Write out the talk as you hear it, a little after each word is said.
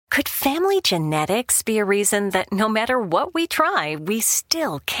Could family genetics be a reason that no matter what we try, we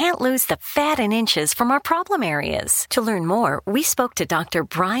still can't lose the fat and inches from our problem areas? To learn more, we spoke to Dr.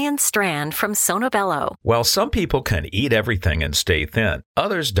 Brian Strand from Sonobello. While some people can eat everything and stay thin,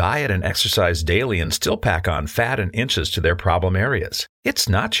 others diet and exercise daily and still pack on fat and inches to their problem areas. It's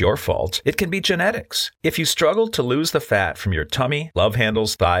not your fault. It can be genetics. If you struggle to lose the fat from your tummy, love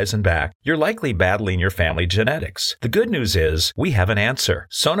handles, thighs, and back, you're likely battling your family genetics. The good news is we have an answer.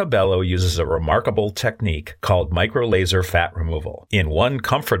 Sonobello uses a remarkable technique called microlaser fat removal. In one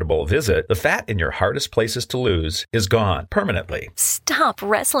comfortable visit, the fat in your hardest places to lose is gone permanently. Stop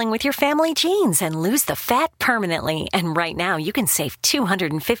wrestling with your family genes and lose the fat permanently. And right now, you can save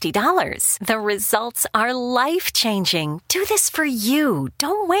 $250. The results are life-changing. Do this for you.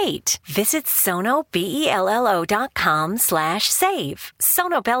 Don't wait. Visit sonobello.com/save.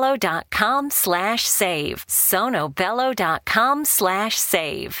 sonobello.com/save.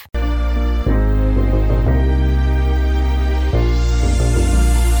 sonobello.com/save.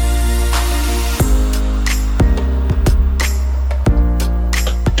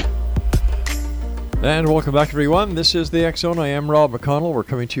 And welcome back, everyone. This is the X Zone. I am Rob McConnell. We're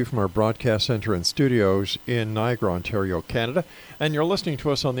coming to you from our broadcast center and studios in Niagara, Ontario, Canada. And you're listening to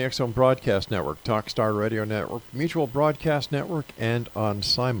us on the X Zone Broadcast Network, Talkstar Radio Network, Mutual Broadcast Network, and on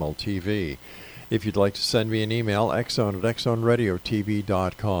Simul TV. If you'd like to send me an email,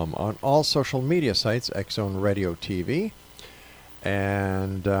 xzone@xzoneradiotv.com. On all social media sites, X Zone Radio TV.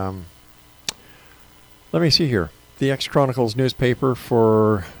 And let me see here. The X Chronicles newspaper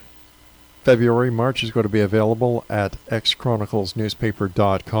for March is going to be available at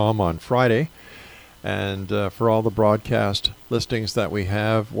xchroniclesnewspaper.com on Friday. And for all the broadcast listings that we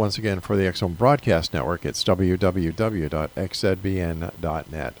have, once again, for the X Zone Broadcast Network, it's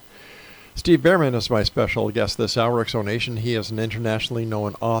www.xzbn.net. Steve Behrman is my special guest this hour, X Zone Nation. He is an internationally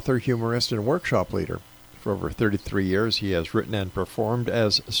known author, humorist, and workshop leader. For over 33 years, he has written and performed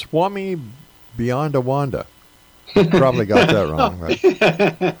as Swami Beyondawanda. Probably got that wrong, right?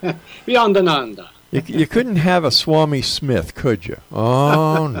 Beyondananda. You couldn't have a Swami Smith, could you?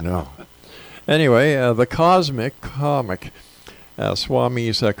 Oh, no. Anyway, the Cosmc comic.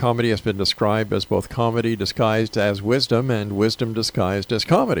 Swami's comedy has been described as both comedy disguised as wisdom and wisdom disguised as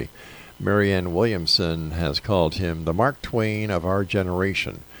comedy. Marianne Williamson has called him the Mark Twain of our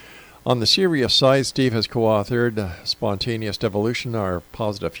generation. On the serious side, Steve has co-authored Spontaneous Devolution, Our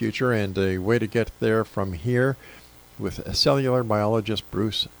Positive Future, and A Way to Get There From Here with cellular biologist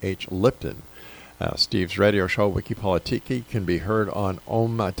Bruce H. Lipton. Steve's radio show, Wikipolitiki, can be heard on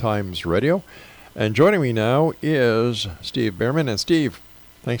Om Times Radio. And joining me now is Steve Behrman. And Steve,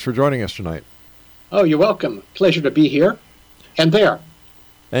 thanks for joining us tonight. Oh, you're welcome. Pleasure to be here and there.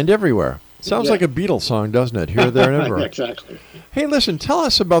 And everywhere. Sounds like a Beatles song, doesn't it? Here, there, and everywhere. Exactly. Hey, listen, tell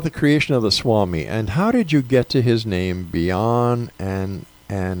us about the creation of the Swami, and how did you get to his name, Beyondananda?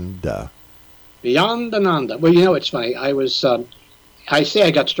 Beyondananda. Well, you know, it's funny. I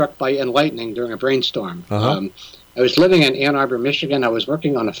got struck by enlightening during a brainstorm. Uh-huh. I was living in Ann Arbor, Michigan. I was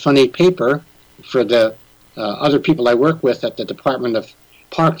working on a funny paper for the other people I work with at the Department of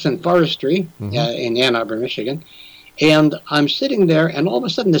Parks and Forestry in Ann Arbor, Michigan. And I'm sitting there, and all of a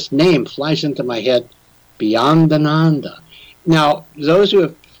sudden this name flies into my head, Beyondananda. Now, those who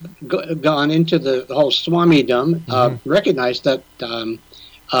have gone into the whole Swamidom recognize that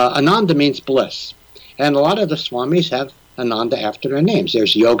Ananda means bliss. And a lot of the Swamis have Ananda after their names.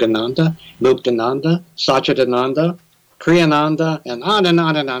 There's Yogananda, Muktananda, Satchidananda, Kriyananda, and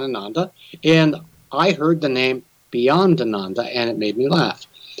Ananda. And I heard the name Beyondananda, and it made me laugh.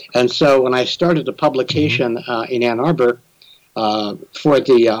 And so when I started a publication in Ann Arbor for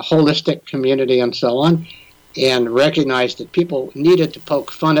the holistic community and so on, and recognized that people needed to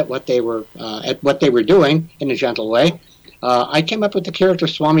poke fun at what they were doing in a gentle way, I came up with the character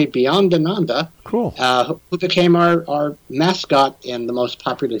Swami Beyondananda, cool, who became our mascot and the most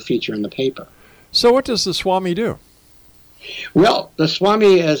popular feature in the paper. So what does the Swami do? Well, the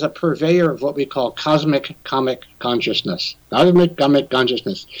Swami is a purveyor of what we call cosmic comic consciousness. Cosmic comic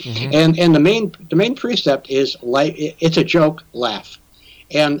consciousness. And the main precept is it's a joke, laugh.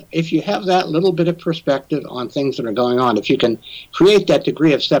 And if you have that little bit of perspective on things that are going on, if you can create that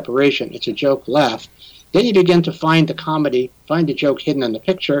degree of separation, it's a joke, laugh, then you begin to find the comedy, find the joke hidden in the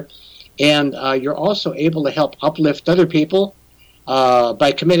picture, and you're also able to help uplift other people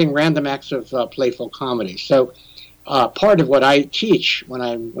by committing random acts of playful comedy. So part of what I teach when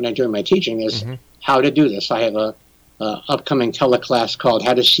I'm doing my teaching is how to do this. I have a upcoming teleclass called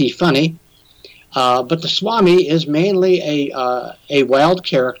How to See Funny. But the Swami is mainly a wild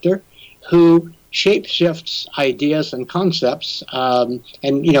character who shapeshifts ideas and concepts. And,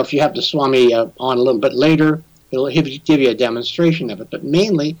 if you have the Swami on a little bit later, it'll give you a demonstration of it. But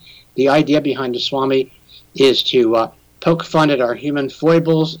mainly, the idea behind the Swami is to poke fun at our human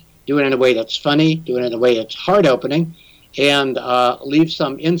foibles, do it in a way that's funny, do it in a way that's heart-opening, and leave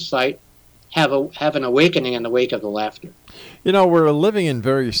some insight, have an awakening in the wake of the laughter. We're living in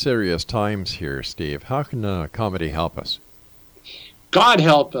very serious times here, Steve. How can comedy help us? God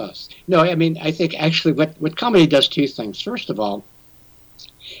help us. No, I think actually what comedy does two things. First of all,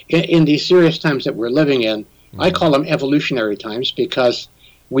 in these serious times that we're living in, I call them evolutionary times because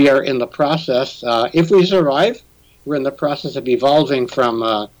we are in the process, if we survive, we're in the process of evolving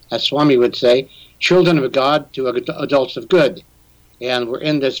from, as Swami would say, children of God to adults of good. And we're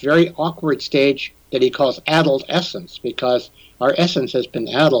in this very awkward stage that he calls adult essence, because our essence has been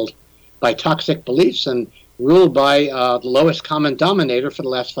addled by toxic beliefs and ruled by the lowest common denominator for the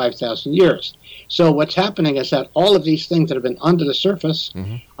last 5,000 years. So what's happening is that all of these things that have been under the surface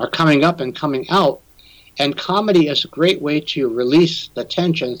are coming up and coming out. And comedy is a great way to release the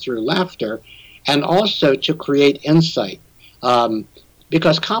tension through laughter and also to create insight.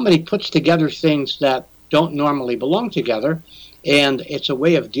 Because comedy puts together things that don't normally belong together, and it's a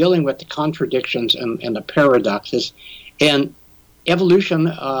way of dealing with the contradictions and the paradoxes. And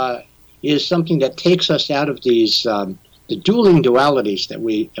evolution is something that takes us out of these the dueling dualities that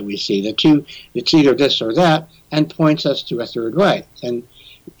we see, it's either this or that, and points us to a third way. And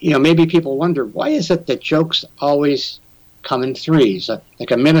maybe people wonder, why is it that jokes always come in threes,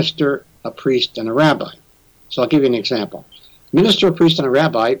 like a minister, a priest, and a rabbi? So I'll give you an example. Minister, a priest, and a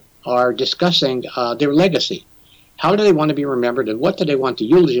rabbi are discussing their legacy. How do they want to be remembered, and what do they want the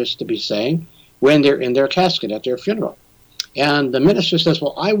eulogist to be saying when they're in their casket at their funeral? And the minister says,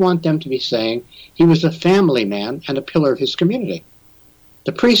 well, I want them to be saying he was a family man and a pillar of his community.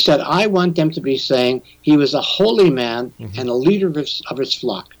 The priest said, I want them to be saying he was a holy man and a leader of his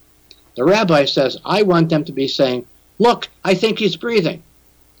flock. The rabbi says, I want them to be saying, look, I think he's breathing.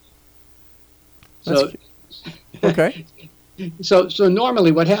 Okay. So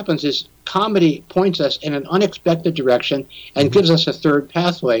normally what happens is comedy points us in an unexpected direction and gives us a third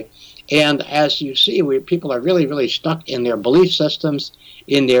pathway. And as you see, people are really, really stuck in their belief systems,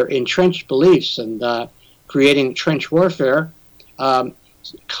 in their entrenched beliefs, and creating trench warfare.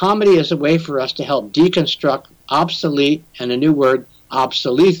 Comedy is a way for us to help deconstruct obsolete, and a new word,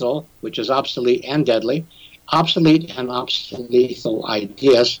 obsolethal, which is obsolete and deadly, obsolete and obsolethal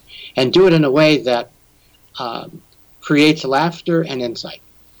ideas, and do it in a way that creates laughter and insight.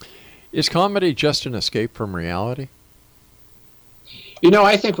 Is comedy just an escape from reality?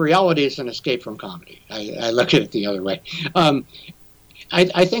 I think reality is an escape from comedy. I look at it the other way.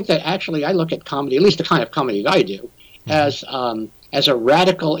 I think that actually I look at comedy, at least the kind of comedy that I do, as a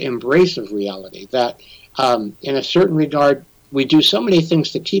radical embrace of reality, that in a certain regard, we do so many things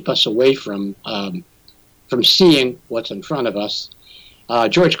to keep us away from seeing what's in front of us.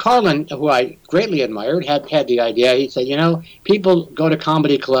 George Carlin, who I greatly admired, had the idea. He said, people go to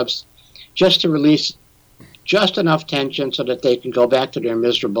comedy clubs just to release just enough tension so that they can go back to their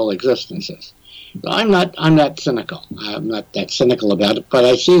miserable existences. But I'm not cynical. I'm not that cynical about it, but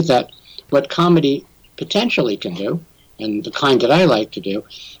I see that what comedy potentially can do, and the kind that I like to do,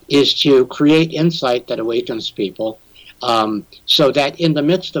 is to create insight that awakens people, so that in the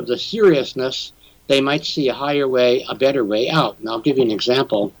midst of the seriousness, they might see a higher way, a better way out. And I'll give you an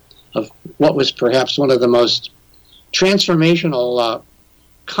example of what was perhaps one of the most transformational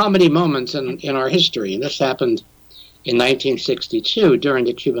comedy moments in our history. And this happened in 1962 during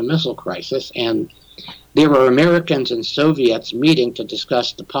the Cuban Missile Crisis. And there were Americans and Soviets meeting to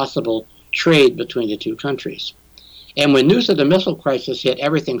discuss the possible trade between the two countries. And when news of the missile crisis hit,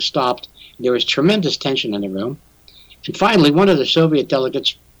 everything stopped. There was tremendous tension in the room. And finally, one of the Soviet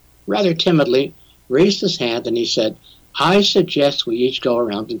delegates, rather timidly, raised his hand and he said, I suggest we each go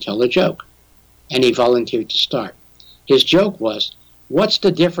around and tell a joke. And he volunteered to start. His joke was, what's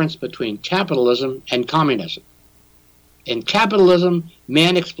the difference between capitalism and communism? In capitalism,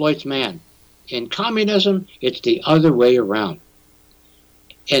 man exploits man. In communism, it's the other way around.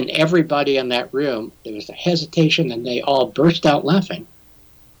 And everybody in that room, there was a hesitation, and they all burst out laughing.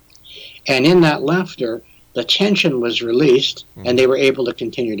 And in that laughter, the tension was released, and they were able to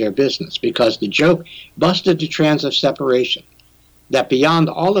continue their business because the joke busted the trends of separation, that beyond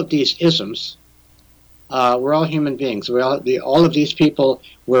all of these isms, we're all human beings. All of these people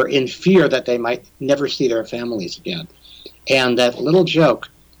were in fear that they might never see their families again. And that little joke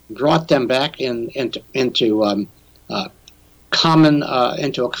brought them back into a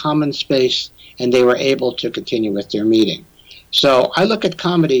common space, and they were able to continue with their meeting. So I look at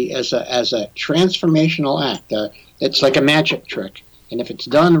comedy as a transformational act. It's like a magic trick. And if it's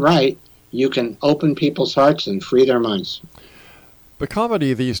done right, you can open people's hearts and free their minds. But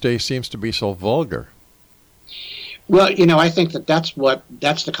comedy these days seems to be so vulgar. Well, I think that's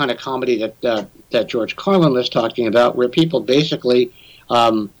the kind of comedy that George Carlin was talking about, where people basically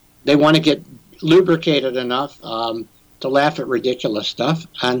they want to get lubricated enough to laugh at ridiculous stuff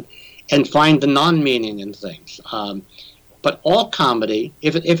and find the non-meaning in things. But all comedy,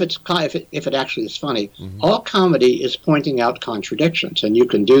 if it actually is funny, all comedy is pointing out contradictions, and you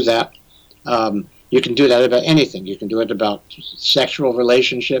can do that. You can do that about anything. You can do it about sexual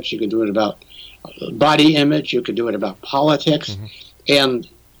relationships. You can do it about body image. You can do it about politics, and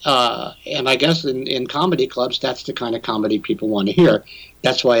I guess in comedy clubs, that's the kind of comedy people want to hear.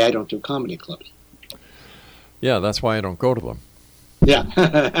 That's why I don't do comedy clubs. Yeah, that's why I don't go to them. Yeah.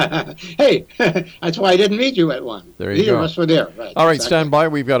 Hey, that's why I didn't meet you at one. There you go. go. Of us were there. Right, all right, exactly. Stand by.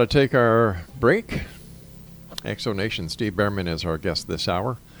 We've got to take our break. Exonation, Steve Behrman is our guest this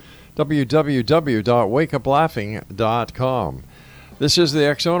hour. www.wakeuplaughing.com. This is the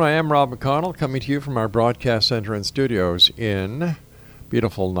X Zone. I am Rob McConnell, coming to you from our broadcast center and studios in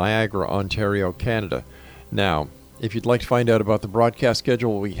beautiful Niagara, Ontario, Canada. Now, if you'd like to find out about the broadcast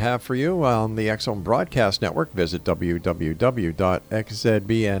schedule we have for you on the X Zone Broadcast Network, visit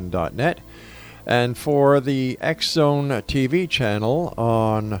www.xzbn.net. And for the X Zone TV channel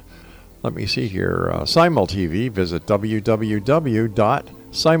on, let me see here, SimulTV, visit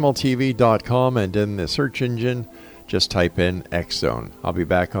www.simultv.com, and in the search engine, just type in X Zone. I'll be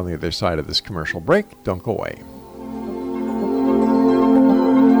back on the other side of this commercial break. Don't go away.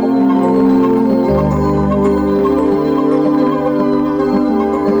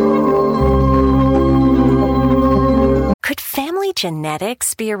 Could family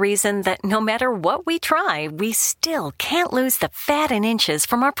genetics be a reason that no matter what we try, we still can't lose the fat and inches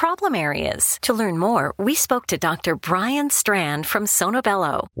from our problem areas? To learn more, we spoke to Dr. Brian Strand from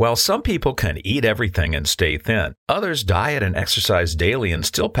Sonobello. While some people can eat everything and stay thin, others diet and exercise daily and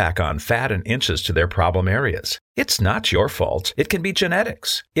still pack on fat and inches to their problem areas. It's not your fault. It can be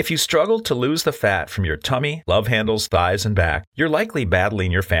genetics. If you struggle to lose the fat from your tummy, love handles, thighs, and back, you're likely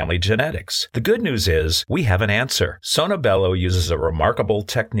battling your family genetics. The good news is we have an answer. Sonobello uses a remarkable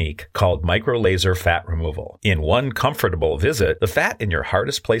technique called microlaser fat removal. In one comfortable visit, the fat in your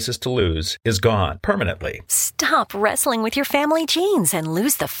hardest places to lose is gone permanently. Stop wrestling with your family genes and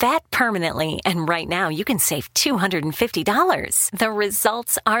lose the fat permanently. And right now, you can save $250. The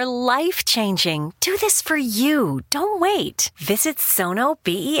results are life-changing. Do this for you. Don't wait. Visit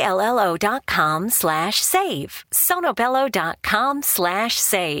sonobello.com/save.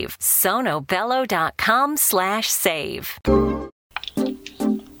 sonobello.com/save. sonobello.com/save.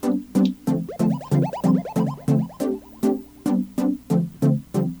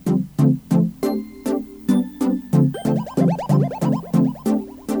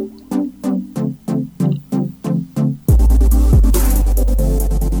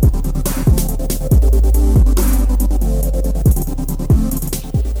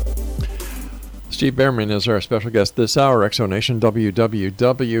 Steve Behrman is our special guest this hour. Exonation,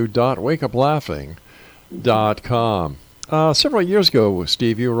 www.wakeuplaughing.com. Several years ago,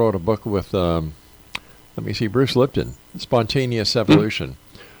 Steve, you wrote a book with, Bruce Lipton, Spontaneous Evolution.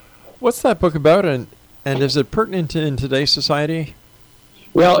 What's that book about, and is it pertinent in today's society?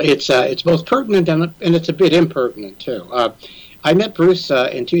 Well, it's both pertinent and it's a bit impertinent, too. I met Bruce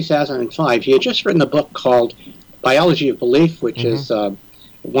in 2005. He had just written a book called Biology of Belief, which is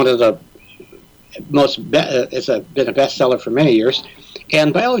one of the it's been a bestseller for many years.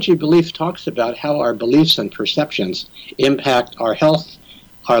 And Biology of Belief talks about how our beliefs and perceptions impact our health,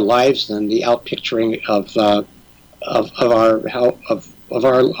 our lives, and the outpicturing of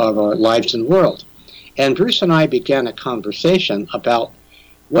our lives and world. And Bruce and I began a conversation about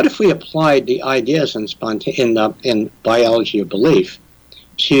what if we applied the ideas in Biology of Belief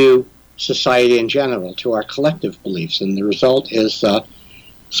to society in general, to our collective beliefs. And the result is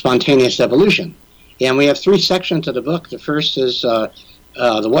spontaneous evolution. And we have three sections of the book. The first is the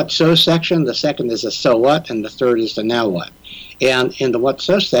what so section, the second is the so what, and the third is the now what. And in the what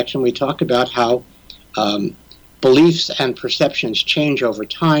so section, we talk about how beliefs and perceptions change over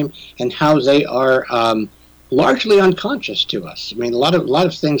time and how they are largely unconscious to us. I mean, a lot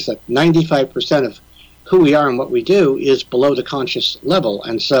of things, that 95% of who we are and what we do is below the conscious level.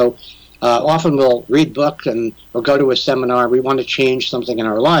 And so often we'll read books and we'll go to a seminar. We want to change something in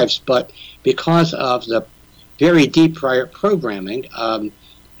our lives, but because of the very deep prior programming,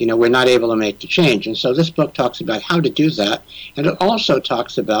 we're not able to make the change. And so this book talks about how to do that, and it also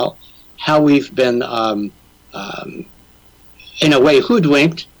talks about how we've been in a way,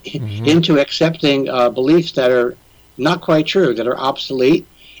 hoodwinked into accepting beliefs that are not quite true, that are obsolete,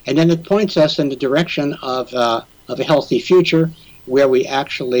 and then it points us in the direction of a healthy future where we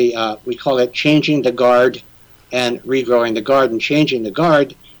actually, we call it changing the guard and regrowing the garden. Changing the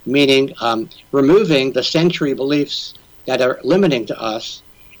guard, meaning removing the century beliefs that are limiting to us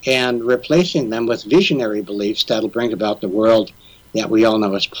and replacing them with visionary beliefs that'll bring about the world that we all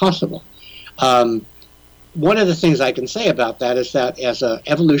know is possible. One of the things I can say about that is that as an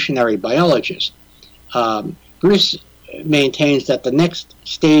evolutionary biologist, Bruce maintains that the next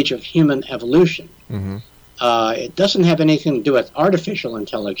stage of human evolution, it doesn't have anything to do with artificial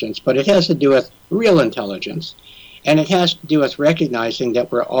intelligence, but it has to do with real intelligence. And it has to do with recognizing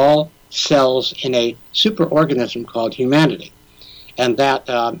that we're all cells in a superorganism called humanity. And that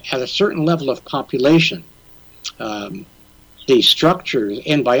at a certain level of population, the structures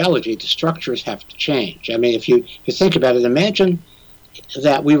in biology, the structures have to change. I mean, if you think about it, imagine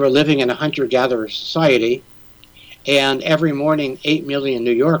that we were living in a hunter-gatherer society, and every morning 8 million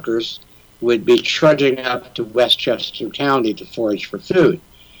New Yorkers would be trudging up to Westchester County to forage for food.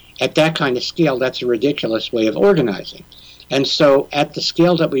 At that kind of scale, that's a ridiculous way of organizing. And so at the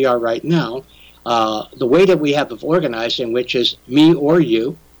scale that we are right now, the way that we have of organizing, which is me or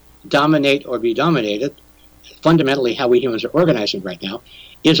you, dominate or be dominated, fundamentally how we humans are organizing right now,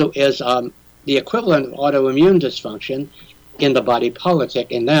 is the equivalent of autoimmune dysfunction in the body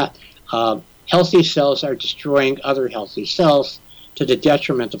politic, in that healthy cells are destroying other healthy cells to the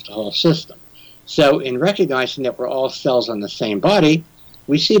detriment of the whole system. So in recognizing that we're all cells in the same body,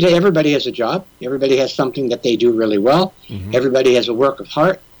 we see that everybody has a job, everybody has something that they do really well, everybody has a work of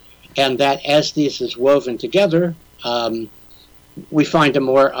heart, and that as this is woven together, we find a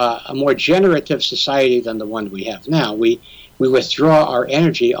more generative society than the one we have now. We withdraw our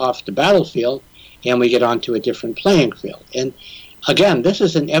energy off the battlefield, and we get onto a different playing field. And again, this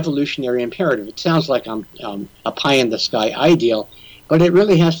is an evolutionary imperative. It sounds like I'm a pie-in-the-sky ideal, but it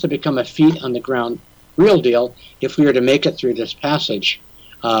really has to become a feet-on-the-ground real deal if we are to make it through this passage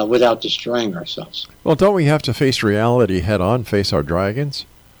without destroying ourselves. Well, don't we have to face reality head-on, face our dragons?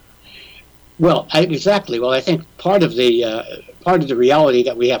 Well, exactly. Well, I think part of the reality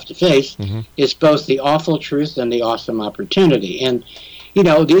that we have to face is both the awful truth and the awesome opportunity. And, you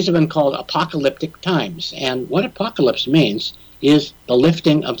know, these have been called apocalyptic times. And what apocalypse means is the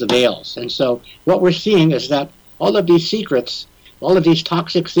lifting of the veils. And so what we're seeing is that all of these secrets, all of these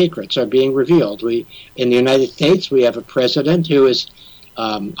toxic secrets are being revealed. In the United States, we have a president who is,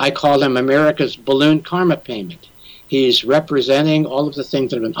 I call him America's balloon karma payment. He's representing all of the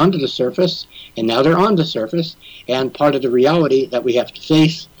things that have been under the surface, and now they're on the surface. And part of the reality that we have to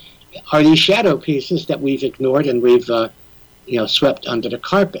face are these shadow pieces that we've ignored and we've, swept under the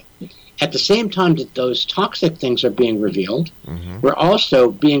carpet. At the same time that those toxic things are being revealed, we're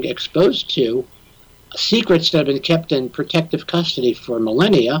also being exposed to secrets that have been kept in protective custody for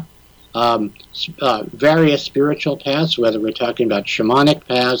millennia, various spiritual paths, whether we're talking about shamanic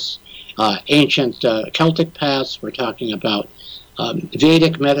paths, ancient Celtic paths, we're talking about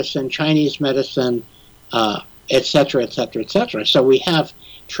Vedic medicine, Chinese medicine, et cetera, et cetera, et cetera. So we have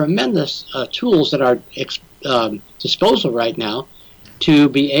tremendous tools at our disposal right now to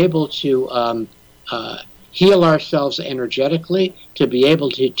be able to heal ourselves energetically, to be able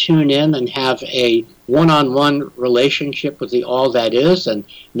to tune in and have a one-on-one relationship with the all that is and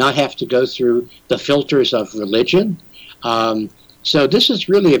not have to go through the filters of religion. So this is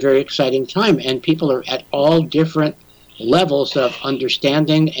really a very exciting time, and people are at all different levels of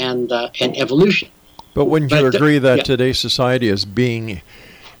understanding and evolution. But wouldn't you agree that today's society is being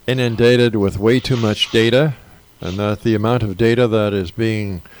inundated with way too much data, and that the amount of data that is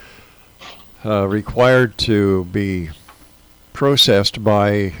being required to be processed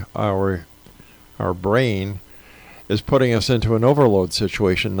by our brain is putting us into an overload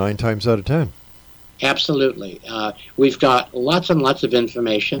situation 9 times out of 10? Absolutely. We've got lots and lots of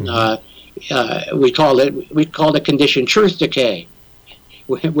information. We call it conditioned truth decay.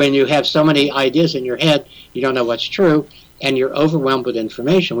 When you have so many ideas in your head, you don't know what's true, and you're overwhelmed with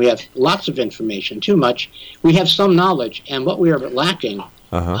information. We have lots of information, too much. We have some knowledge, and what we are lacking,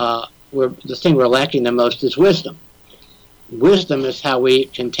 the thing we're lacking the most is wisdom. Wisdom is how we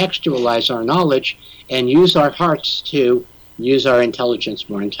contextualize our knowledge and use our hearts to use our intelligence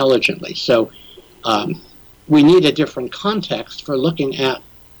more intelligently. So we need a different context for looking at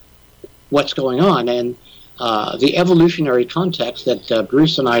what's going on. And the evolutionary context that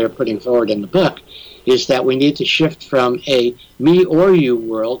Bruce and I are putting forward in the book is that we need to shift from a me or you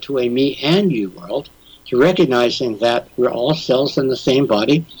world to a me and you world, to recognizing that we're all cells in the same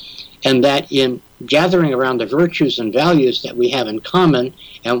body, and that in gathering around the virtues and values that we have in common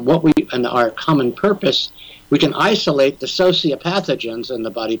and our common purpose, we can isolate the sociopathogens in the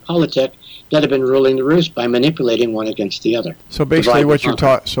body politic that have been ruling the roost by manipulating one against the other. So basically, what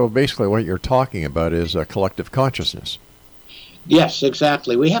you're talking about is a collective consciousness. Yes,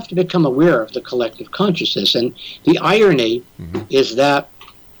 exactly. We have to become aware of the collective consciousness, and the irony is that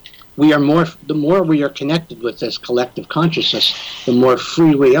the more we are connected with this collective consciousness, the more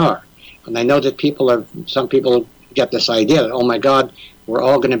free we are. And I know that some people get this idea that, oh my God, we're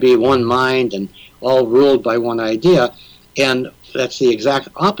all going to be one mind and all ruled by one idea. And that's the exact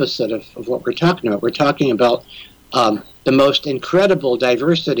opposite of what we're talking about. We're talking about the most incredible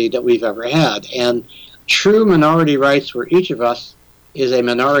diversity that we've ever had. And true minority rights where each of us is a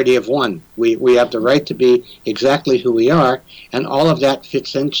minority of one. We have the right to be exactly who we are, and all of that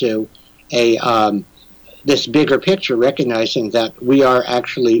fits into this bigger picture, recognizing that we are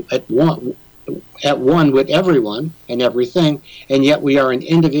actually at one with everyone and everything, and yet we are an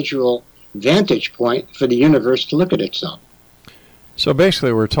individual vantage point for the universe to look at itself. So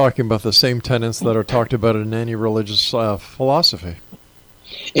basically, we're talking about the same tenets that are talked about in any religious philosophy.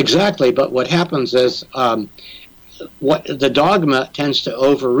 Exactly, but what happens is what the dogma tends to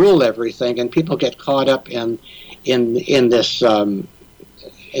overrule everything, and people get caught up in this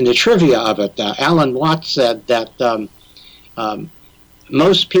in the trivia of it. Alan Watts said that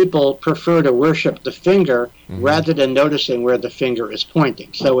most people prefer to worship the finger rather than noticing where the finger is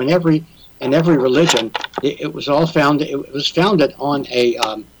pointing. So in every religion, it was founded on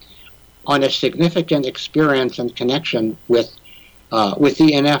a significant experience and connection with the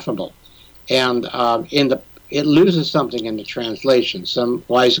ineffable, and it loses something in the translation. Some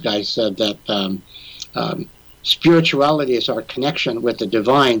wise guy said that spirituality is our connection with the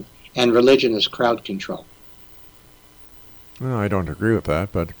divine, and religion is crowd control. Well, I don't agree with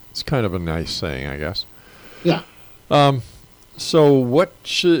that, but it's kind of a nice saying, I guess. Yeah. So what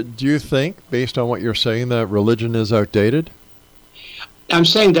do you think, based on what you're saying, that religion is outdated? I'm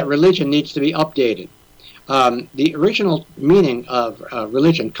saying that religion needs to be updated. The original meaning of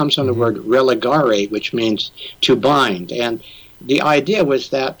religion comes from the word religare, which means to bind. And the idea was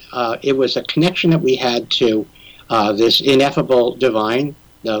that it was a connection that we had to this ineffable divine,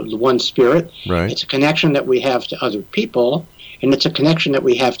 the one spirit. Right. It's a connection that we have to other people, and it's a connection that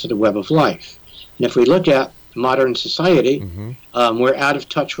we have to the web of life. And if we look at modern society, we're out of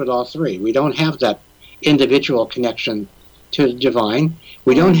touch with all three. We don't have that individual connection to the divine.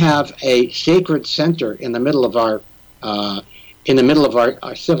 We don't have a sacred center in the middle of our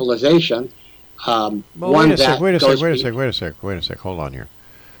civilization. Wait a sec. Hold on here.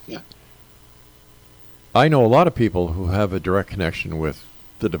 Yeah. I know a lot of people who have a direct connection with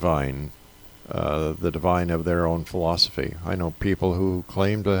the divine of their own philosophy. I know people who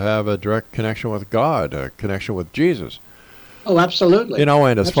claim to have a direct connection with God, a connection with Jesus. Oh, absolutely.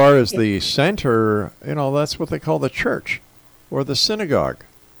 And as far as the center, that's what they call the church, or the synagogue,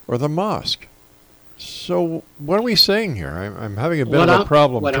 or the mosque. So what are we saying here? I'm having a bit of a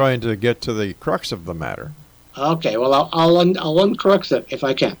problem trying to get to the crux of the matter. Okay, well, I'll uncrux it if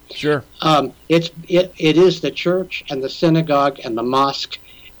I can. Sure. It is the church and the synagogue and the mosque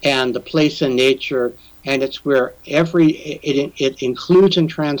and the place in nature, and it's where it includes and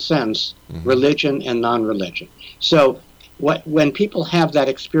transcends religion and non-religion. So when people have that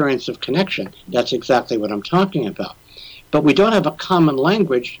experience of connection, that's exactly what I'm talking about. But we don't have a common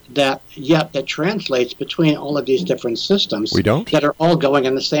language that translates between all of these different systems. We don't? That are all going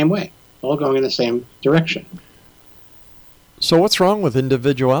in the same way, all going in the same direction. So what's wrong with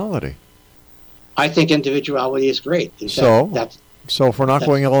individuality? I think individuality is great. So if we're not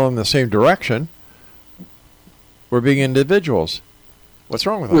going all in the same direction, we're being individuals. What's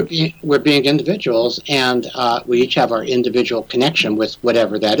wrong with that? We're being individuals, and we each have our individual connection with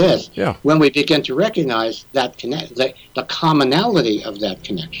whatever that is. Yeah. When we begin to recognize that the commonality of that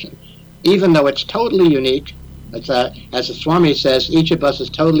connection, even though it's totally unique, as the Swami says, each of us is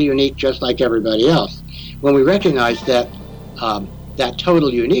totally unique, just like everybody else. When we recognize that total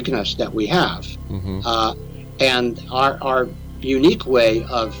uniqueness that we have, and our unique way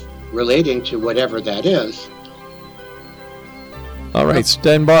of relating to whatever that is. All right,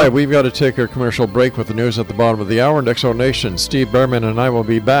 stand by. We've got to take our commercial break with the news at the bottom of the hour. And XO Nation, Steve BHEARMAN and I will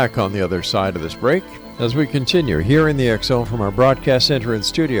be back on the other side of this break as we continue here in the XO from our broadcast center and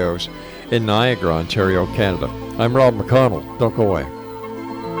studios in Niagara, Ontario, Canada. I'm Rob McConnell. Don't go away.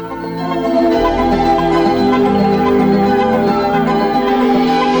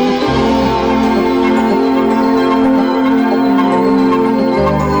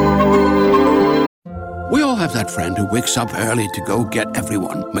 have that friend who wakes up early to go get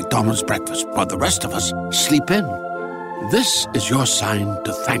everyone McDonald's breakfast, while the rest of us sleep in. This is your sign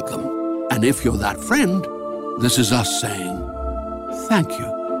to thank them. And if you're that friend, this is us saying thank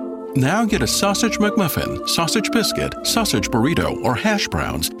you. Now get a sausage McMuffin, sausage biscuit, sausage burrito, or hash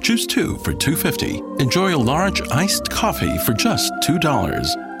browns. Choose 2 for $2.50. Enjoy a large iced coffee for just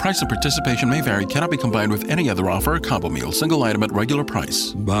 $2. Price and participation may vary. Cannot be combined with any other offer or combo meal. Single item at regular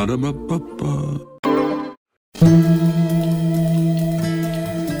price. Ba-da-ba-ba-ba.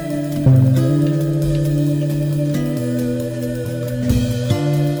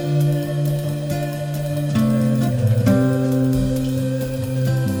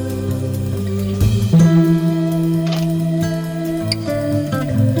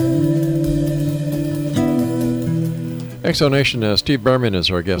 Exonation, Steve BHEARMAN is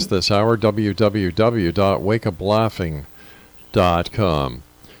our guest this hour, www.wakeuplaughing.com.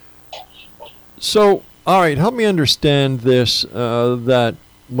 So, all right, help me understand this, that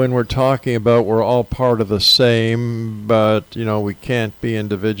when we're talking about we're all part of the same, but, we can't be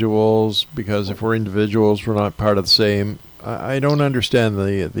individuals, because if we're individuals, we're not part of the same. I don't understand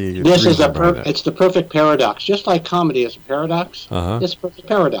the This is it's the perfect paradox. Just like comedy is a paradox, it's a perfect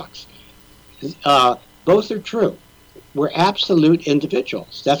paradox. Both are true. We're absolute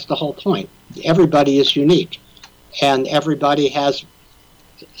individuals. That's the whole point. Everybody is unique, and everybody has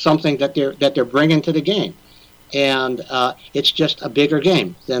something that they're bringing to the game, and it's just a bigger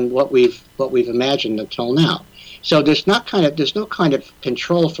game than what we've imagined until now. So there's no kind of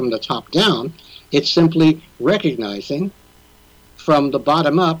control from the top down. It's simply recognizing from the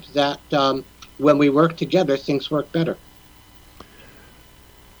bottom up that when we work together, things work better.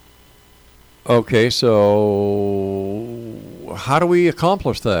 Okay, so how do we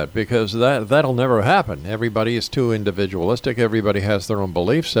accomplish that? Because that'll never happen. Everybody is too individualistic. Everybody has their own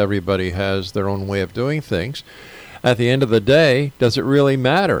beliefs. Everybody has their own way of doing things. At the end of the day, does it really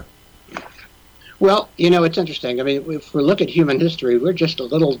matter? Well, it's interesting. I mean, if we look at human history, we're just a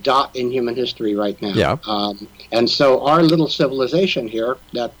little dot in human history right now. Yeah. And so our little civilization here,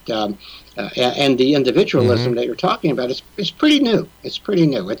 that and the individualism that you're talking about, is pretty new. It's pretty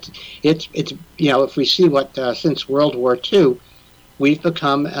new. It's if we see what since World War II, we've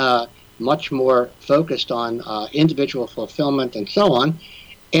become much more focused on individual fulfillment and so on.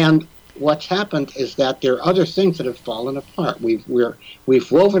 And what's happened is that there are other things that have fallen apart. We've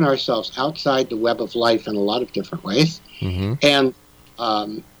woven ourselves outside the web of life in a lot of different ways, and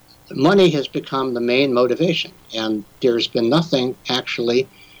money has become the main motivation. And there's been nothing actually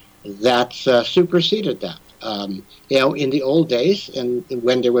that's superseded that. In the old days, and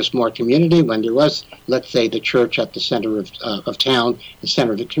when there was more community, when there was, let's say, the church at the center of town, the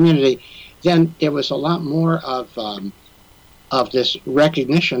center of the community, then there was a lot more of this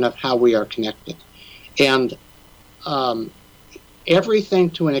recognition of how we are connected. And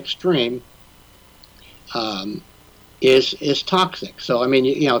everything to an extreme is toxic. So, I mean,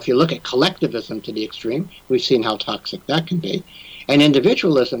 if you look at collectivism to the extreme, we've seen how toxic that can be. And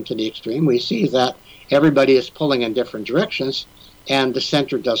individualism to the extreme, we see that everybody is pulling in different directions and the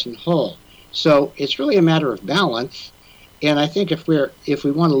center doesn't hold. So it's really a matter of balance. And I think if we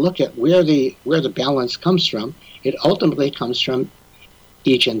want to look at where the balance comes from, it ultimately comes from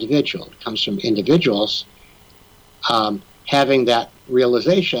each individual. It comes from individuals having that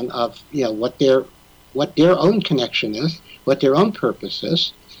realization of what their own connection is, what their own purpose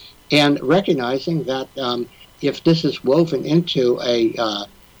is, and recognizing that if this is woven into a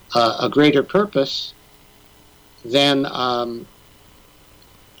greater purpose, then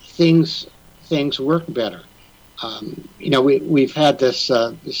things work better. We've had this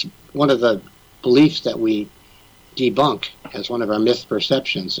one of the beliefs that we debunk as one of our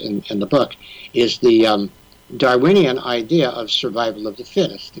misperceptions in the book is the Darwinian idea of survival of the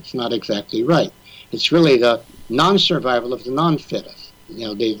fittest. It's not exactly right. It's really the non-survival of the non-fittest.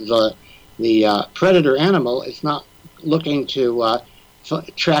 The predator animal is not looking to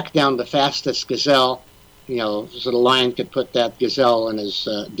track down the fastest gazelle, so the lion could put that gazelle in his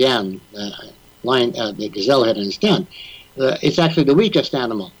den, the gazelle head in his den. It's actually the weakest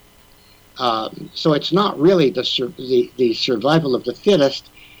animal. So it's not really the survival of the fittest.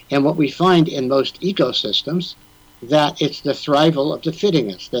 And what we find in most ecosystems, that it's the thrival of the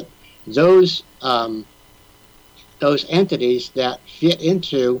fittingest, that those entities that fit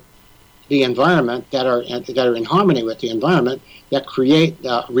into the environment, that are in harmony with the environment, that create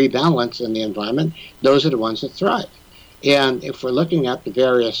rebalance in the environment, those are the ones that thrive. And if we're looking at the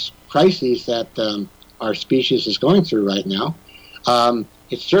various crises that our species is going through right now,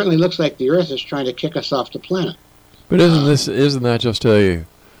 it certainly looks like the Earth is trying to kick us off the planet. But isn't that just a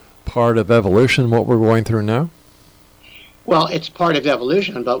part of evolution, what we're going through now? Well, it's part of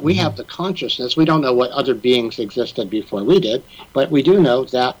evolution, but we have the consciousness. We don't know what other beings existed before we did, but we do know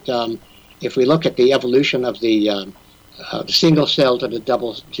that if we look at the evolution of the single cell to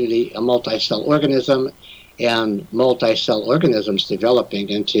the multi-cell organism, and multi-cell organisms developing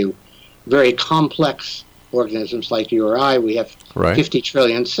into very complex organisms like you or I, we have 50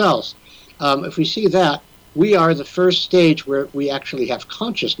 trillion cells. If we see that, we are the first stage where we actually have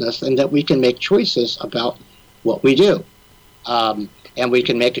consciousness and that we can make choices about what we do. And we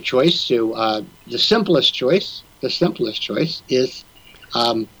can make a choice to, the simplest choice is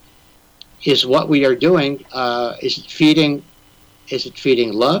what we are doing. Is it feeding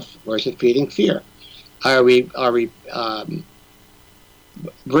love, or is it feeding fear? Are we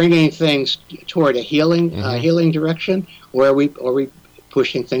bringing things toward a healing direction, or are we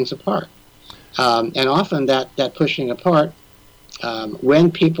pushing things apart? And often that pushing apart, when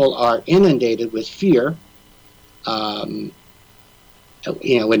people are inundated with fear,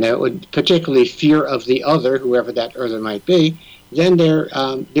 particularly fear of the other, whoever that other might be, then they're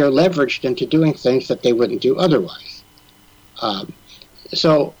leveraged into doing things that they wouldn't do otherwise.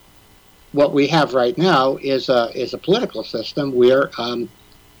 So what we have right now is a political system where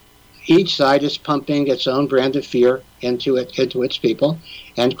each side is pumping its own brand of fear into its people,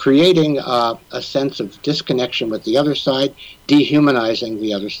 and creating a sense of disconnection with the other side, dehumanizing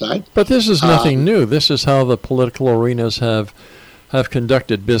the other side. But this is nothing new. This is how the political arenas have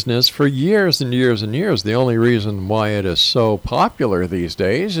conducted business for years and years and years. The only reason why it is so popular these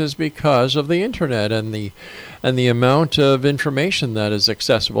days is because of the internet and the amount of information that is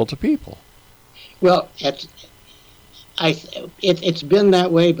accessible to people. Well, it's been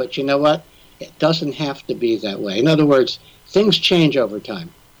that way, but you know what? It doesn't have to be that way. In other words, things change over time.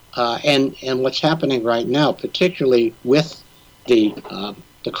 And what's happening right now, particularly with the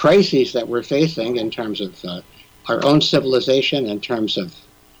crises that we're facing in terms of our own civilization, in terms of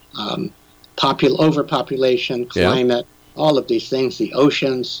overpopulation, climate, all of these things, the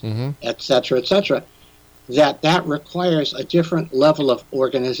oceans, et cetera, that requires a different level of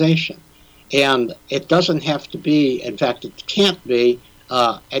organization. And it doesn't have to be, in fact, it can't be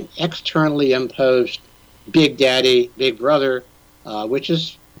an externally imposed big daddy, big brother, which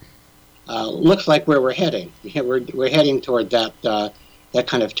is looks like where we're heading. We're heading toward that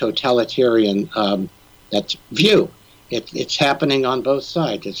kind of totalitarian that view. It's happening on both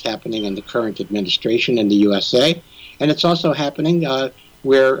sides. It's happening in the current administration in the USA, and it's also happening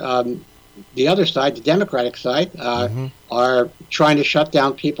where the other side, the Democratic side, are trying to shut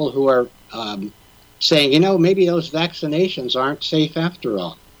down people who are saying, maybe those vaccinations aren't safe after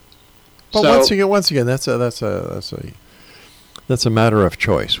all. But once again, that's a matter of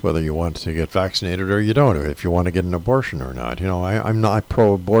choice, whether you want to get vaccinated or you don't, or if you want to get an abortion or not. I'm not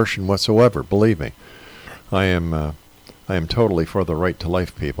pro-abortion whatsoever. Believe me, I am totally for the right to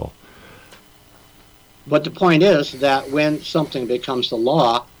life, people. But the point is that when something becomes the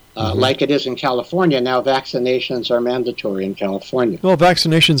law, like it is in California now, vaccinations are mandatory in California. Well,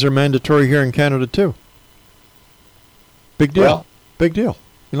 vaccinations are mandatory here in Canada too. Big deal. Well, big deal.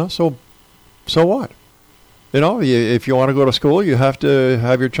 So what? If you want to go to school, you have to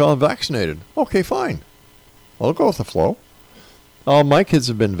have your child vaccinated. Okay, fine. I'll go with the flow. All my kids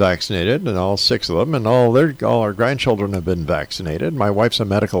have been vaccinated, and all 6 of them, and all our grandchildren have been vaccinated. My wife's a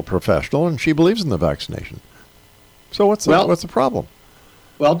medical professional, and she believes in the vaccination. So what's the problem?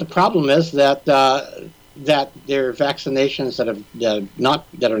 Well, the problem is that there are vaccinations that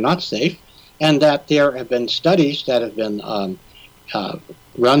are not safe, and that there have been studies that have been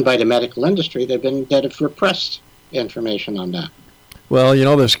run by the medical industry that have repressed information on that. Well,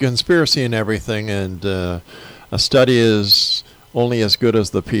 there's conspiracy in everything, and a study is only as good as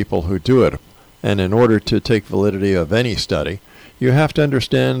the people who do it. And in order to take validity of any study, you have to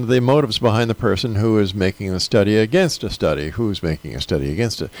understand the motives behind the person who is making a study against a study, who's making a study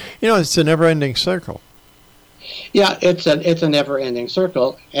against it. It's a never-ending circle. Yeah, it's a never-ending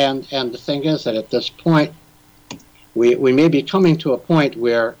circle, and the thing is that at this point, we may be coming to a point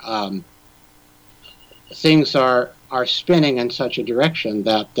where things are spinning in such a direction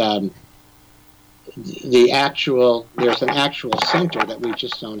that there's an actual center that we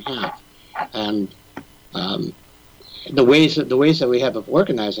just don't have, and the ways that we have of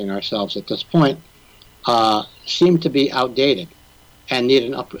organizing ourselves at this point seem to be outdated and need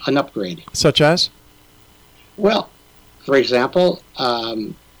an upgrade. Such as? Well, for example,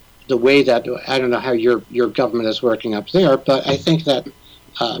 the way that, I don't know how your government is working up there, but I think that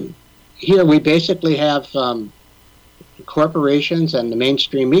here we basically have corporations and the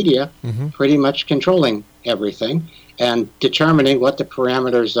mainstream media pretty much controlling everything, and determining what the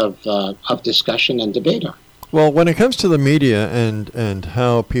parameters of discussion and debate are. Well, when it comes to the media and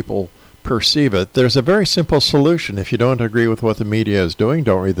how people perceive it, there's a very simple solution. If you don't agree with what the media is doing,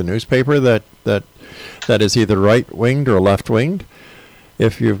 don't read the newspaper that is either right-winged or left-winged.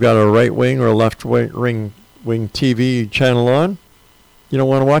 If you've got a right-wing or a left-wing TV channel on, you don't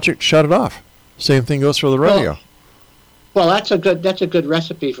want to watch it, shut it off. Same thing goes for the radio. Well, that's a good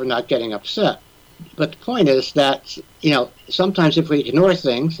recipe for not getting upset. But the point is that, sometimes if we ignore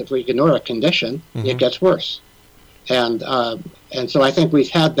things, if we ignore a condition, it gets worse. And so I think we've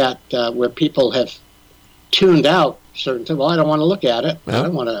had that where people have tuned out certain things. Well, I don't want to look at it. Yeah.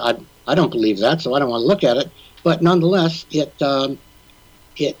 I don't believe that, so I don't want to look at it. But nonetheless, it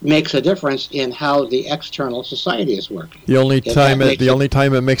makes a difference in how the external society is working. The only time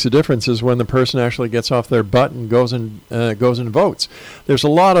it makes a difference is when the person actually gets off their butt and goes and votes. There's a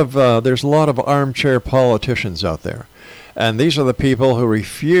lot of armchair politicians out there. And these are the people who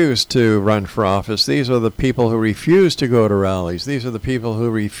refuse to run for office. These are the people who refuse to go to rallies. These are the people who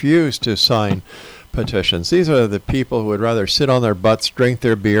refuse to sign petitions. These are the people who would rather sit on their butts, drink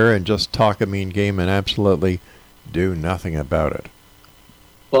their beer, and just talk a mean game and absolutely do nothing about it.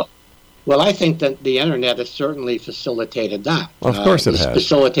 Well, I think that the Internet has certainly facilitated that. Well, of course it has.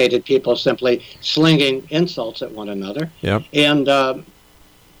 Facilitated people simply slinging insults at one another. Yep. And, and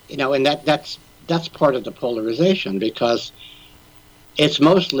that's part of the polarization, because it's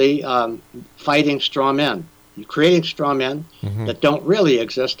mostly fighting straw men, creating straw men that don't really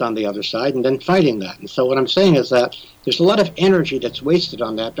exist on the other side, and then fighting that. And so what I'm saying is that there's a lot of energy that's wasted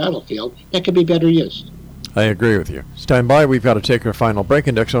on that battlefield that could be better used. I agree with you. Stand by. We've got to take our final break.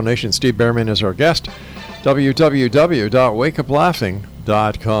 In X Zone Nation, Steve Behrman is our guest.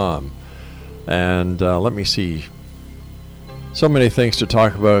 www.wakeuplaughing.com. And let me see. So many things to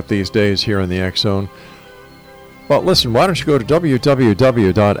talk about these days here in the X Zone. Well, listen, why don't you go to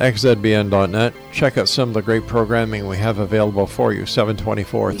www.xzbn.net, check out some of the great programming we have available for you,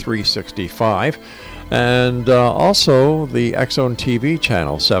 7/24, 365. And also the X Zone TV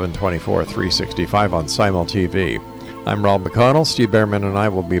channel, 7/24, 365 on Simul TV. I'm Rob McConnell. Steve Behrman and I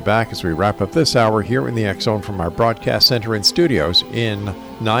will be back as we wrap up this hour here in the X Zone from our broadcast center and studios in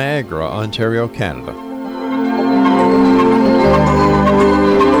Niagara, Ontario, Canada.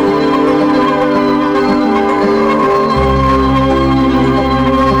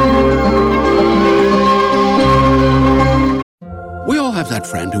 That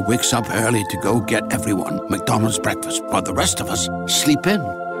friend who wakes up early to go get everyone McDonald's breakfast while the rest of us sleep in.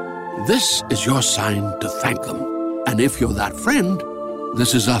 This is your sign to thank them. And if you're that friend,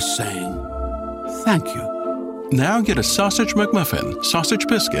 this is us saying thank you. Now get a sausage McMuffin, sausage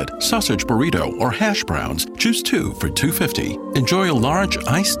biscuit, sausage burrito, or hash browns. Choose 2 for $2.50. Enjoy a large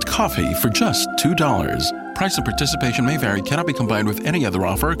iced coffee for just $2. Price and participation may vary. Cannot be combined with any other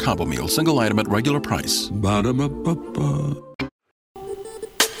offer or combo meal. Single item at regular price. Ba-da-ba-ba-ba.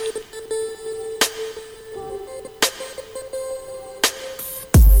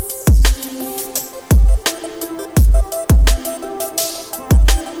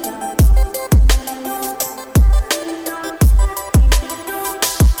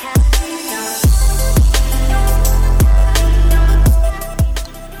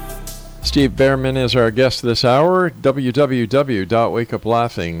 Steve Behrman is our guest this hour,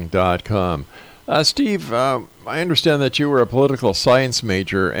 www.wakeuplaughing.com. Steve, I understand that you were a political science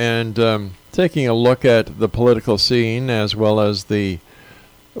major, and taking a look at the political scene as well as we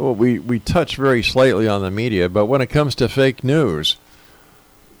touched very slightly on the media, but when it comes to fake news,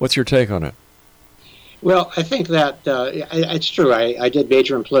 what's your take on it? Well, I think that it's true. I did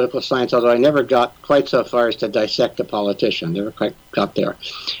major in political science, although I never got quite so far as to dissect a politician. Never quite got there.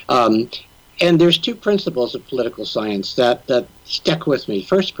 And there's 2 principles of political science that stuck with me.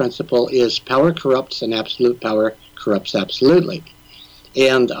 First principle is power corrupts and absolute power corrupts absolutely.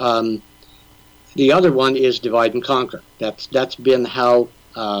 And the other one is divide and conquer. That's been how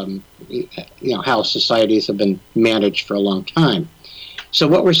how societies have been managed for a long time. So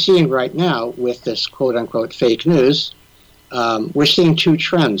what we're seeing right now with this quote-unquote fake news, we're seeing 2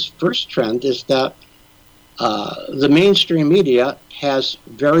 trends. First trend is that the mainstream media has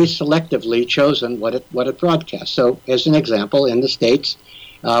very selectively chosen what it broadcasts. So as an example, in the States,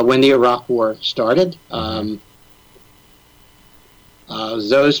 when the Iraq War started,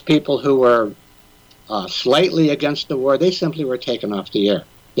 those people who were slightly against the war, they simply were taken off the air.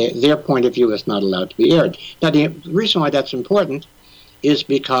 Their point of view is not allowed to be aired. Now, the reason why that's important is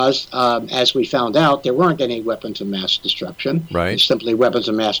because, as we found out, there weren't any weapons of mass destruction. Right. It's simply weapons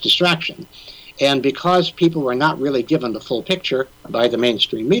of mass distraction. And because people were not really given the full picture by the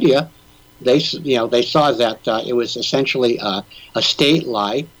mainstream media, they saw that it was essentially a state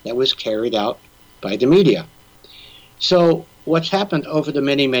lie that was carried out by the media. So what's happened over the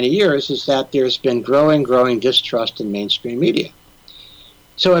many, many years is that there's been growing distrust in mainstream media.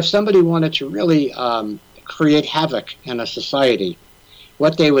 So if somebody wanted to really create havoc in a society,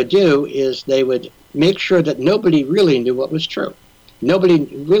 what they would do is they would make sure that nobody really knew what was true. Nobody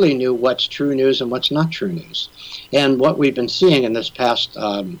really knew what's true news and what's not true news. And what we've been seeing in this past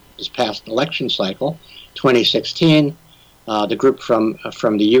election cycle, 2016, the group from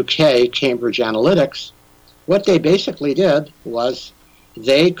the UK, Cambridge Analytics, what they basically did was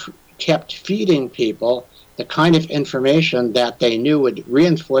they kept feeding people the kind of information that they knew would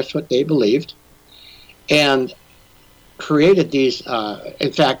reinforce what they believed, and created these,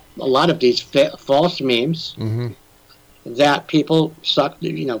 in fact, a lot of these false memes that people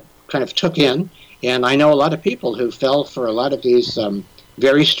kind of took in. And I know a lot of people who fell for a lot of these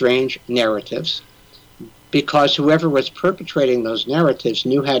very strange narratives, because whoever was perpetrating those narratives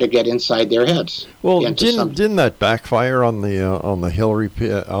knew how to get inside their heads. Well, didn't that backfire on the on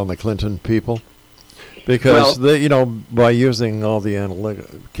the Clinton people? Because by using all the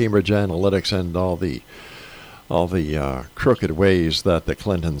Cambridge Analytics and all the crooked ways that the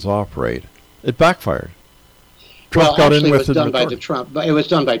Clintons operate, it backfired. Trump got in with it was done by it was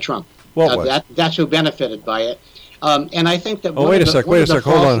done by Trump. That's who benefited by it. And I think that. Wait a sec. Hold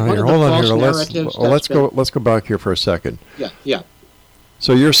on here. Let's go back here for a second. Yeah.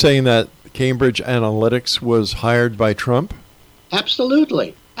 So you're saying that Cambridge Analytics was hired by Trump?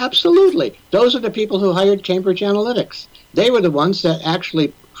 Absolutely. Those are the people who hired Cambridge Analytics. They were the ones that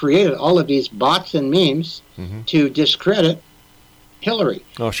actually created all of these bots and memes to discredit Hillary.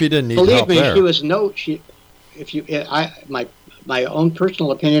 Oh, she didn't need help there. Believe me, she was no. My own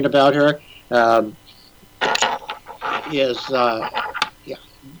personal opinion about her is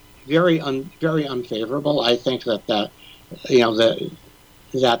very unfavorable. I think that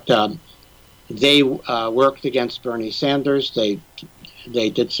they worked against Bernie Sanders. They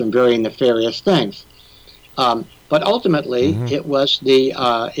did some very nefarious things, but ultimately it was the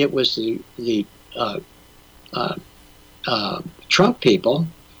Trump people,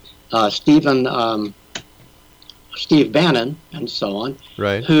 Steve Bannon and so on,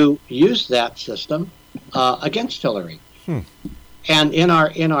 right, who used that system against Hillary. And in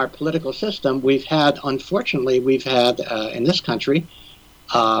our political system, unfortunately we've had in this country,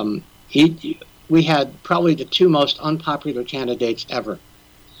 we had probably the two most unpopular candidates ever.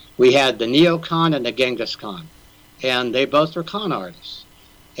 We had the neocon and the Genghis Khan, and they both were con artists.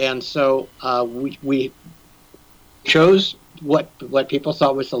 And so we chose what people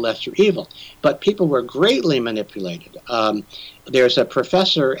thought was the lesser evil. But people were greatly manipulated. There's a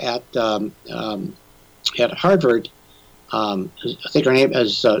professor at Harvard, I think her name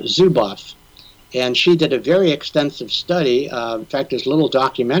is Zuboff, and she did a very extensive study. In fact, there's a little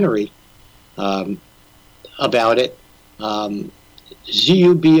documentary about it,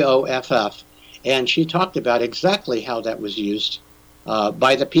 Zuboff, and she talked about exactly how that was used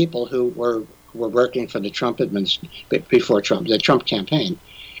by the people who were working for the Trump before Trump, the Trump campaign,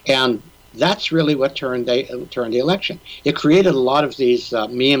 and that's really what turned the election. It created a lot of these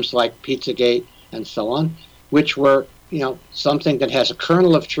memes like Pizzagate and so on, which were something that has a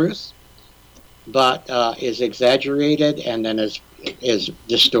kernel of truth, but is exaggerated and then is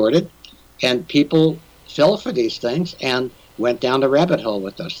distorted, and people fell for these things and went down the rabbit hole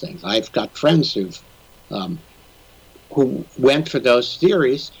with those things. I've got friends who went for those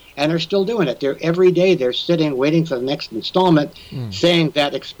theories and are still doing it. Every day they're sitting waiting for the next installment, saying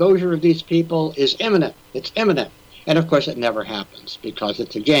that exposure of these people is imminent. It's imminent. And of course it never happens, because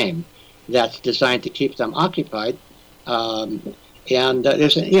it's a game that's designed to keep them occupied.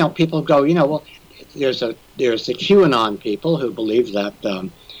 There's people go, well, there's the QAnon people who believe that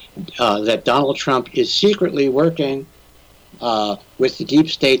that Donald Trump is secretly working with the deep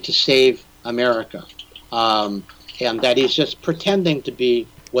state to save America, and that he's just pretending to be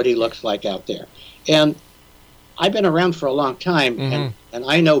what he looks like out there. And I've been around for a long time, and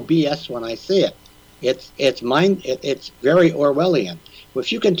I know BS when I see it. It's very Orwellian.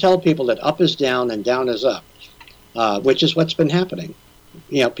 If you can tell people that up is down and down is up, which is what's been happening,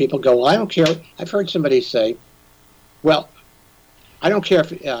 people go, well, I don't care. I've heard somebody say, well, I don't care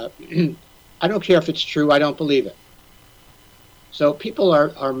if I don't care if it's true. I don't believe it. So people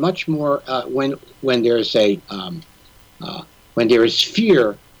are much more when there is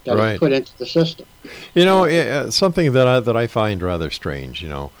fear that is put into the system. Something that I find rather strange,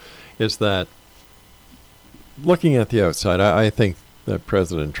 is that looking at the outside, I think that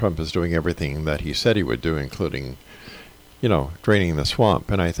President Trump is doing everything that he said he would do, including draining the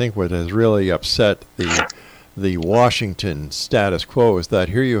swamp. And I think what has really upset the Washington status quo is that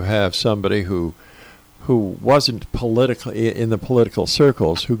here you have somebody who wasn't politically in the political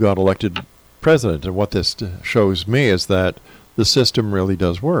circles who got elected president. And what this shows me is that the system really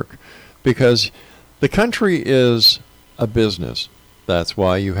does work, because the country is a business. That's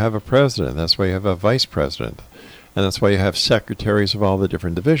why you have a president. That's why you have a vice president. And that's why you have secretaries of all the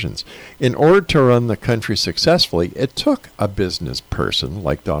different divisions. In order to run the country successfully, it took a business person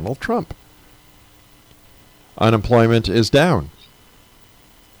like Donald Trump. Unemployment is down.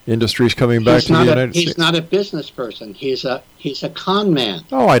 Industry's coming back to the United States. He's not a business person. He's a con man.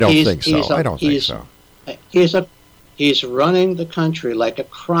 Oh, I don't think so. I don't think so. He's running the country like a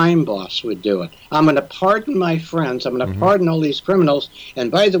crime boss would do it. I'm going to pardon my friends. I'm going to pardon all these criminals.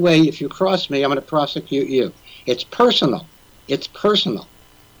 And by the way, if you cross me, I'm going to prosecute you. It's personal. It's personal.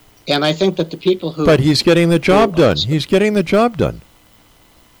 And I think that the people who... But he's getting the job done. He's getting the job done.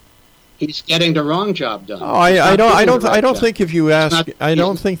 He's getting the wrong job done. Oh, I don't think if you ask... I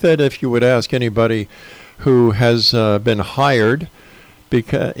don't think that if you would ask anybody who has been hired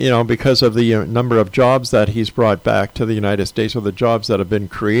because of the number of jobs that he's brought back to the United States, or the jobs that have been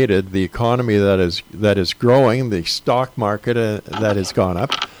created, the economy that is growing, the stock market that has gone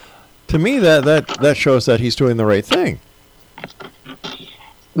up. To me, that shows that he's doing the right thing.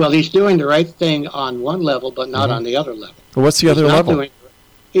 Well, he's doing the right thing on one level, but not on the other level. Well, what's the other level?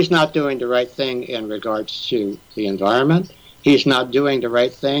 He's not doing the right thing in regards to the environment. He's not doing the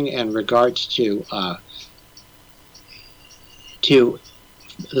right thing in regards to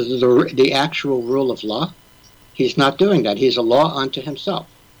the actual rule of law. He's not doing that. He's a law unto himself.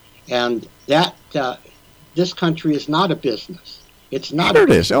 And that this country is not a business. It's not. Sure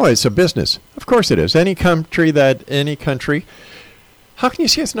it is. Oh, it's a business. Of course it is. Any country, how can you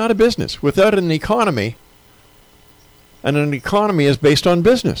say it's not a business? Without an economy, and an economy is based on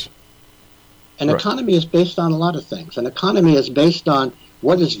business. An economy is based on a lot of things. An economy is based on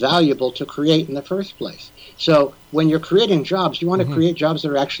what is valuable to create in the first place. So when you're creating jobs, you want to create jobs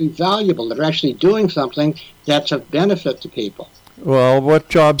that are actually valuable, that are actually doing something that's of benefit to people. Well, what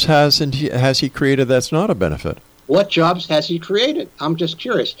jobs has he created that's not a benefit? What jobs has he created? I'm just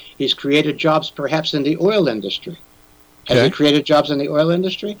curious. He's created jobs perhaps in the oil industry. Has he created jobs in the oil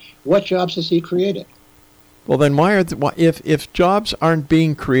industry? What jobs has he created? Well, then if jobs aren't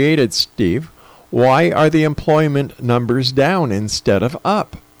being created, Steve, why are the employment numbers down instead of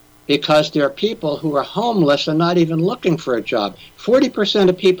up? Because there are people who are homeless and not even looking for a job. 40%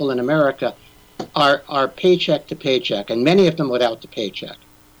 of people in America are paycheck to paycheck, and many of them without the paycheck.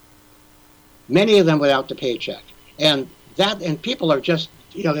 Many of them without the paycheck. And people are just,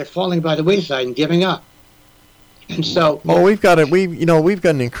 they're falling by the wayside and giving up. And so... Well, we've got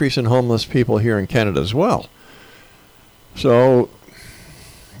an increase in homeless people here in Canada as well. So,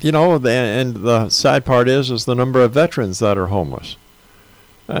 and the sad part is the number of veterans that are homeless.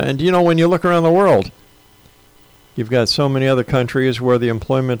 And, when you look around the world, you've got so many other countries where the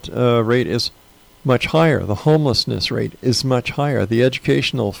employment rate is much higher. The homelessness rate is much higher. The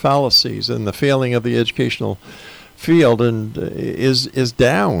educational fallacies and the failing of the educational field is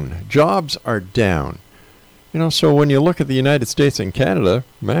down. Jobs are down. So when you look at the United States and Canada,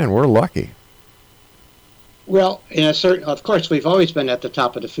 man, we're lucky. Well, of course, we've always been at the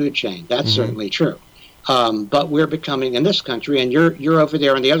top of the food chain. That's certainly true. But we're becoming, in this country, and you're over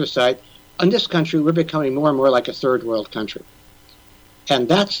there on the other side, in this country, we're becoming more and more like a third world country. And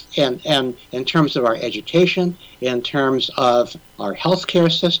that's, and in terms of our education, in terms of our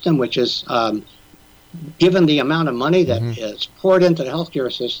healthcare system, which is, given the amount of money that is poured into the healthcare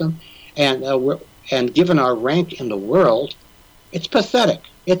system, and given our rank in the world, it's pathetic.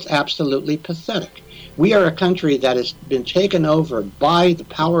 It's absolutely pathetic. We are a country that has been taken over by the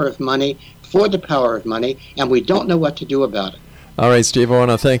power of money, for the power of money, and we don't know what to do about it. All right, Steve, I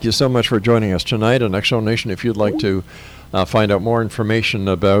want to thank you so much for joining us tonight on X Zone Nation. If you'd like to find out more information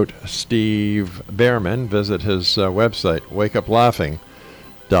about Steve BHEARMAN, visit his website,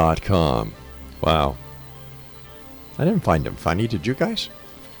 wakeuplaughing.com. Wow. I didn't find him funny, did you guys?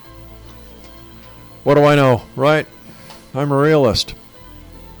 What do I know, right? I'm a realist.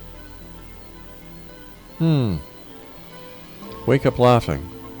 Wake up laughing.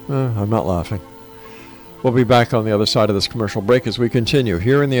 I'm not laughing. We'll be back on the other side of this commercial break as we continue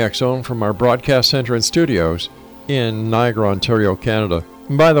here in the X Zone from our broadcast center and studios in Niagara, Ontario, Canada.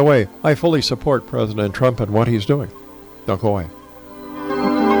 And by the way, I fully support President Trump and what he's doing. Don't go away.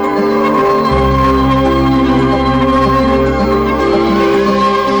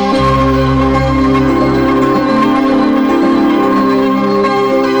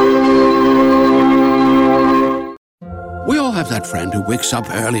 We friend who wakes up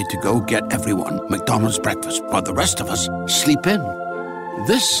early to go get everyone McDonald's breakfast while the rest of us sleep in.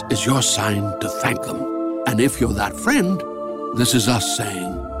 This is your sign to thank them. And if you're that friend, this is us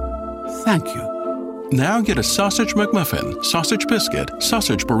saying thank you. Now get a Sausage McMuffin, sausage biscuit,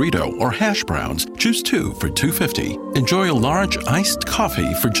 sausage burrito, or hash browns. Choose 2 for $2.50. Enjoy a large iced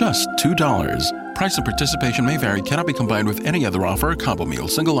coffee for just $2. Price and participation may vary. Cannot be combined with any other offer or combo meal.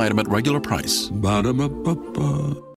 Single item at regular price. Ba-da-ba-ba-ba.